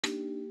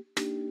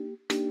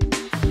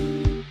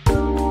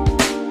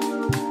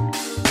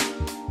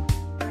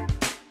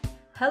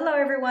Hello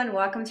everyone,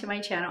 welcome to my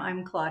channel.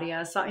 I'm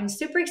Claudia. So I'm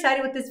super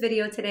excited with this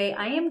video today.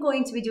 I am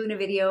going to be doing a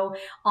video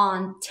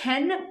on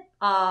 10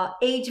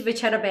 age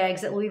Vachetta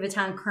bags that Louis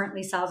Vuitton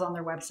currently sells on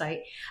their website.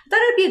 I thought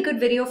it'd be a good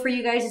video for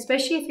you guys,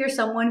 especially if you're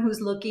someone who's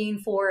looking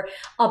for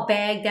a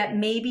bag that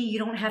maybe you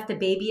don't have to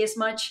baby as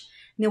much.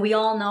 You know, we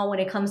all know when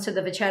it comes to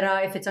the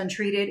Vachetta, if it's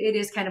untreated, it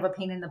is kind of a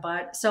pain in the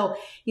butt. So,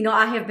 you know,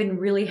 I have been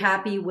really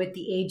happy with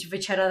the age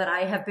Vachetta that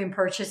I have been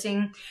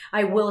purchasing.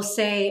 I will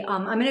say,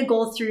 I'm going to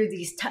go through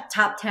these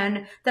top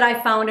 10 that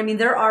I found. I mean,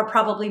 there are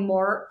probably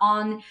more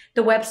on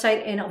the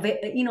website and,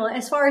 you know,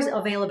 as far as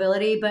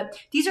availability, but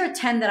these are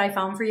 10 that I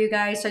found for you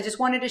guys. So I just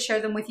wanted to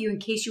share them with you in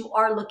case you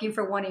are looking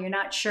for one and you're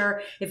not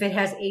sure if it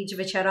has age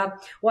Vachetta.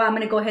 Well, I'm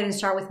going to go ahead and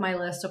start with my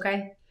list.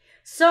 Okay.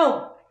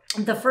 So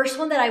the first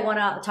one that I want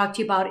to talk to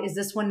you about is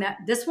this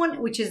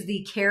one, which is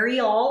the Carry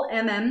All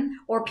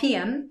or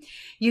PM.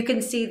 You can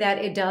see that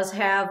it does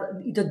have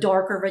the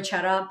darker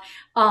Vachetta.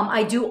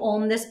 I do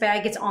own this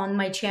bag. It's on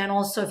my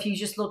channel. So if you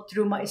just scroll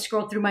through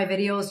my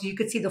videos, you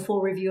could see the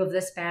full review of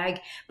this bag.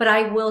 But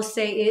I will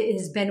say it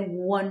has been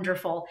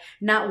wonderful.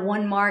 Not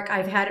one mark.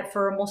 I've had it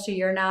for almost a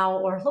year now,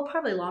 or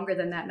probably longer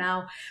than that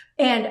now.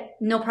 And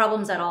no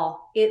problems at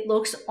all. It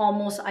looks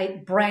almost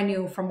brand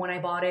new from when I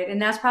bought it.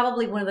 And that's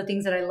probably one of the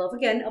things that I love,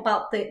 again,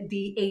 about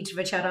the age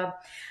Vachetta.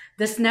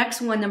 This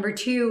next one, number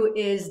 2,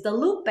 is the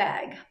loop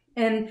bag.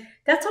 And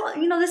that's all,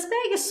 you know, this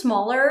bag is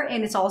smaller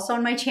and it's also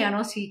on my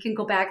channel. So you can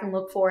go back and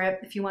look for it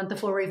if you want the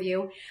full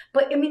review.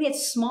 But I mean,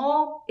 it's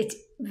small, it's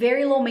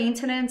very low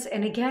maintenance.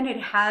 And again,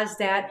 it has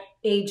that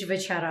age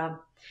Vachetta.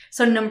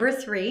 So number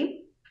 3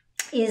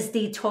 is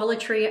the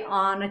toiletry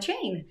on a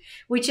chain,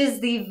 which is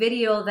the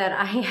video that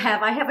I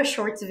have. I have a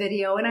shorts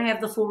video and I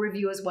have the full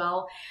review as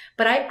well.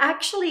 But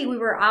we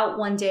were out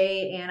one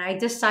day and I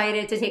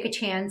decided to take a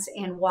chance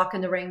and walk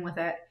in the rain with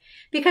it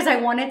because I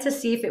wanted to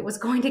see if it was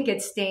going to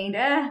get stained.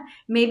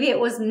 Maybe it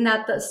was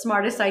not the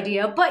smartest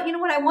idea, but you know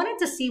what? I wanted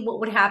to see what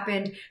would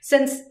happen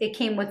since it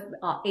came with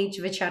age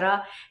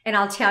Vachetta. And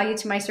I'll tell you,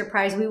 to my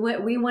surprise, we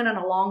went on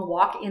a long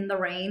walk in the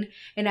rain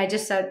and I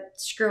just said,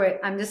 screw it.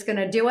 I'm just going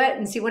to do it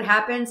and see what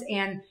happens.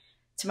 And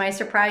to my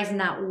surprise,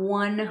 not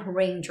one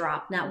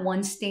raindrop, not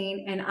one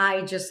stain. And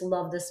I just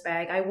love this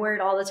bag. I wear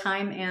it all the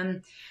time.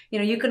 And, you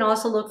know, you can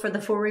also look for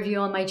the full review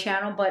on my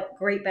channel, but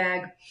great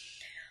bag.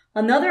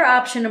 Another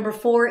option, number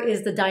 4,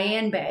 is the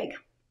Diane bag.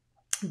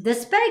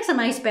 This bag's a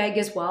nice bag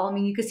as well. I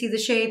mean, you can see the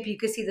shape, you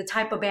can see the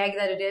type of bag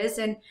that it is.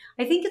 And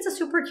I think it's a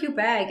super cute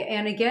bag.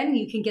 And again,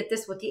 you can get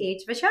this with the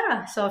age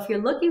Vachetta. So if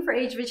you're looking for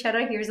age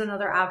Vachetta, here's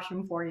another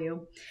option for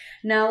you.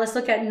 Now let's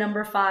look at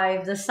number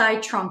 5, the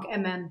side trunk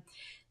MM.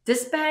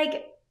 This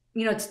bag,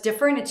 you know, it's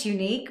different, it's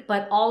unique,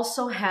 but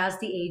also has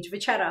the age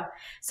Vachetta.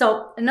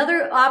 So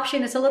another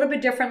option, it's a little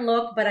bit different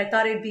look, but I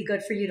thought it'd be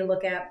good for you to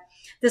look at.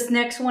 This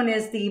next one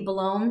is the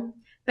Boulogne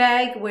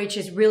bag, which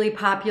is really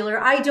popular.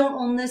 I don't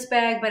own this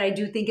bag, but I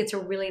do think it's a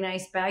really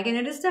nice bag. And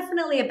it is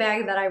definitely a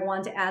bag that I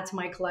want to add to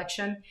my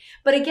collection.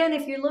 But again,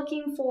 if you're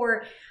looking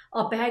for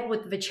a bag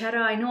with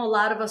Vachetta, I know a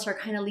lot of us are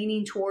kind of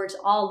leaning towards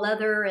all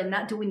leather and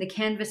not doing the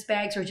canvas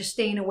bags or just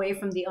staying away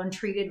from the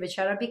untreated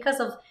Vachetta because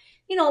of,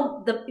 you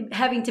know,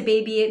 having to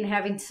baby it and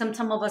having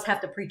some of us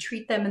have to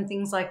pre-treat them and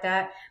things like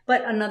that.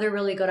 But another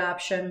really good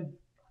option.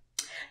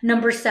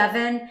 Number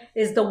 7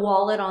 is the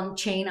wallet on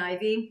chain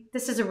ivy. I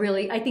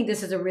think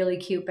this is a really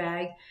cute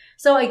bag.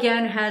 So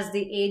again, has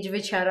the age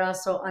Vachetta,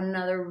 so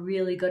another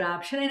really good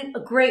option and a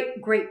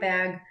great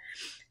bag.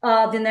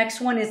 The next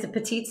one is the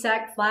Petite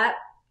Sac Flat.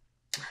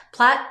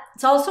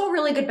 It's also a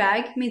really good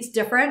bag. I mean, it's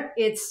different.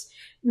 It's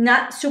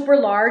not super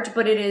large,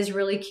 but it is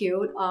really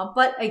cute.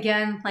 But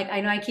again, like I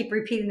know I keep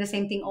repeating the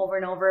same thing over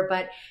and over,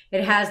 but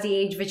it has the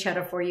age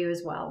Vachetta for you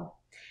as well.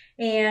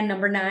 And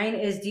number 9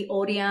 is the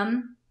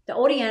Odeon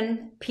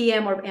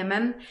PM or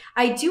MM.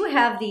 I do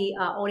have the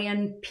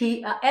Odeon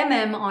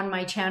MM on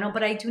my channel,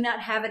 but I do not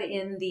have it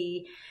in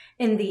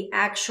the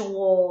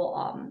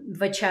actual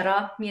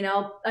Vachetta. You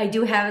know, I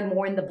do have it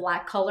more in the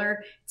black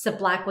color. It's a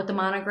black with the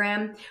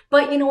monogram.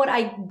 But you know what?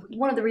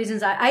 One of the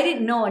reasons I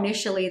didn't know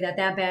initially that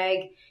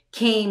bag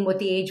came with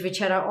the age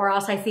Vachetta, or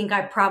else I think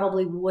I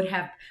probably would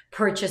have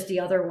purchased the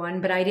other one,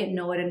 but I didn't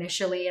know it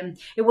initially. And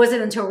it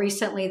wasn't until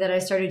recently that I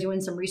started doing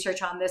some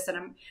research on this and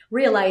I'm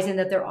realizing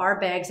that there are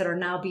bags that are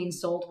now being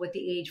sold with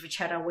the age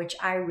Vachetta, which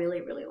I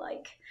really, really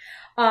like.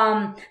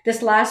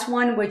 This last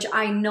one, which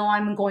I know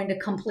I'm going to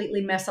completely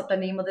mess up the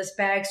name of this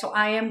bag. So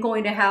I am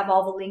going to have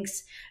all the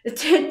links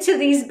to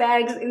these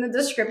bags in the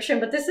description,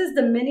 but this is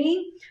the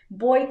mini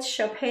Boit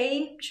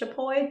Chapeau,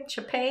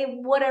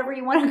 whatever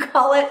you want to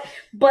call it.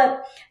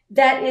 But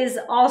that is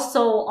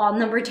also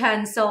number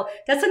 10. So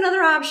that's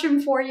another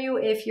option for you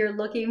if you're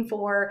looking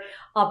for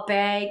a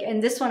bag.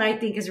 And this one I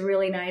think is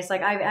really nice.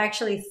 Like I've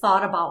actually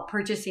thought about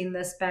purchasing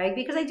this bag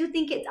because I do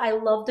think I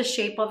love the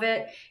shape of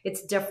it.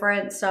 It's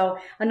different. So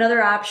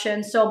another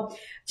option. So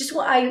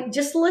I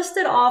just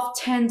listed off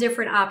 10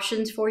 different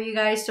options for you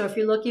guys. So if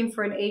you're looking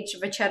for an age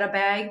Vachetta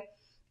bag,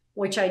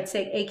 which I'd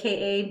say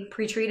AKA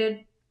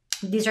pre-treated,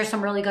 these are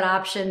some really good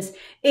options.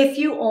 If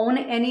you own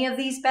any of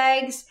these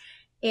bags,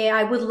 And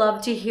I would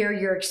love to hear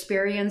your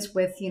experience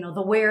with,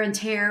 the wear and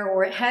tear,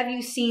 or have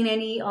you seen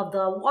any of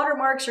the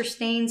watermarks or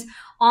stains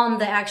on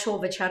the actual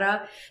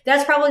Vachetta?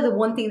 That's probably the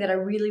one thing that I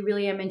really,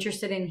 really am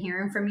interested in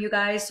hearing from you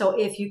guys. So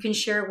if you can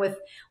share with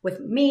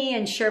me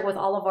and share it with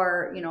all of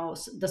our,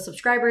 the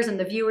subscribers and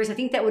the viewers, I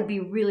think that would be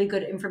really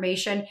good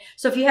information.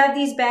 So if you have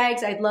these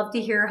bags, I'd love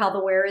to hear how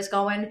the wear is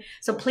going.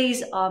 So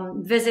please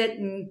visit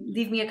and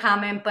leave me a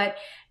comment. But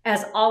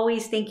as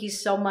always, thank you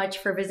so much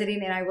for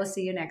visiting, and I will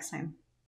see you next time.